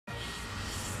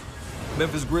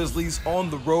Memphis Grizzlies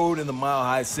on the road in the Mile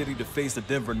High City to face the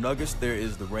Denver Nuggets. There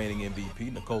is the reigning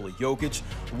MVP, Nikola Jokic,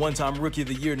 one-time Rookie of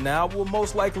the Year now, will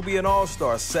most likely be an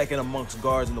all-star, second amongst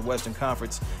guards in the Western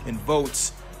Conference in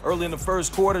votes. Early in the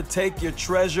first quarter, take your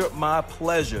treasure, my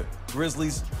pleasure.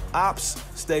 Grizzlies ops,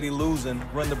 steady losing,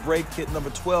 run the break, hit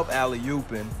number 12,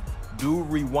 alley-oop, and do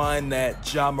rewind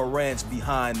that. Ja Morant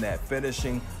behind that,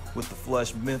 finishing with the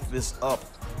flush. Memphis up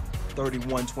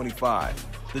 31-25.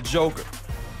 The Joker.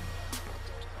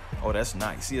 Oh, that's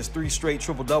nice. He has 3 straight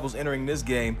triple-doubles entering this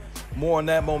game. More on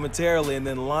that momentarily, and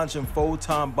then launching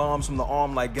photon bombs from the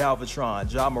arm like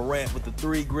Galvatron. Ja Morant with the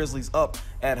 3, Grizzlies up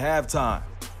at halftime.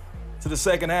 To the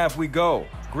second half we go.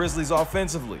 Grizzlies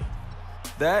offensively.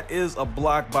 That is a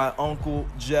block by Uncle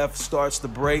Jeff, starts the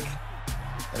break,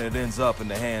 and it ends up in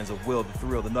the hands of Will the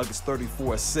Thrill. The Nuggets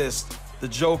 34 assists. The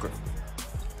Joker.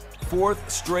 4th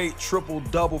straight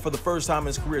triple-double for the first time in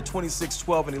his career, 26,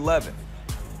 12, and 11.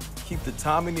 Keep the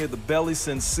Tommy near the belly,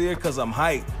 sincere cause I'm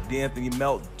hyped. D'Anthony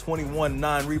Melton, 21,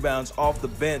 9 rebounds off the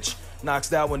bench, knocks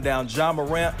that one down. Ja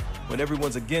Morant, when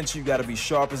everyone's against you, gotta be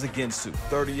sharp as against you.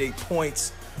 38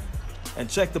 points. And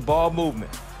check the ball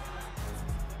movement.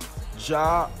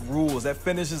 Ja rules. That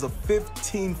finishes a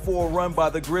 15-4 run by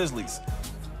the Grizzlies.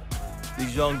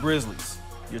 These young Grizzlies.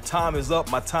 Your time is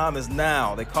up, my time is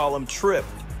now. They call him Trip.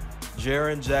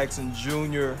 Jaren Jackson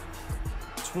Jr.,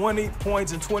 20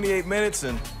 points in 28 minutes,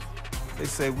 and they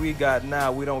say we got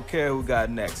now, we don't care who got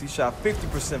next. He shot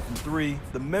 50% from 3.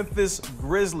 The Memphis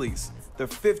Grizzlies, their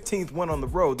 15th win on the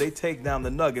road, they take down the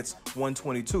Nuggets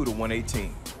 122-118.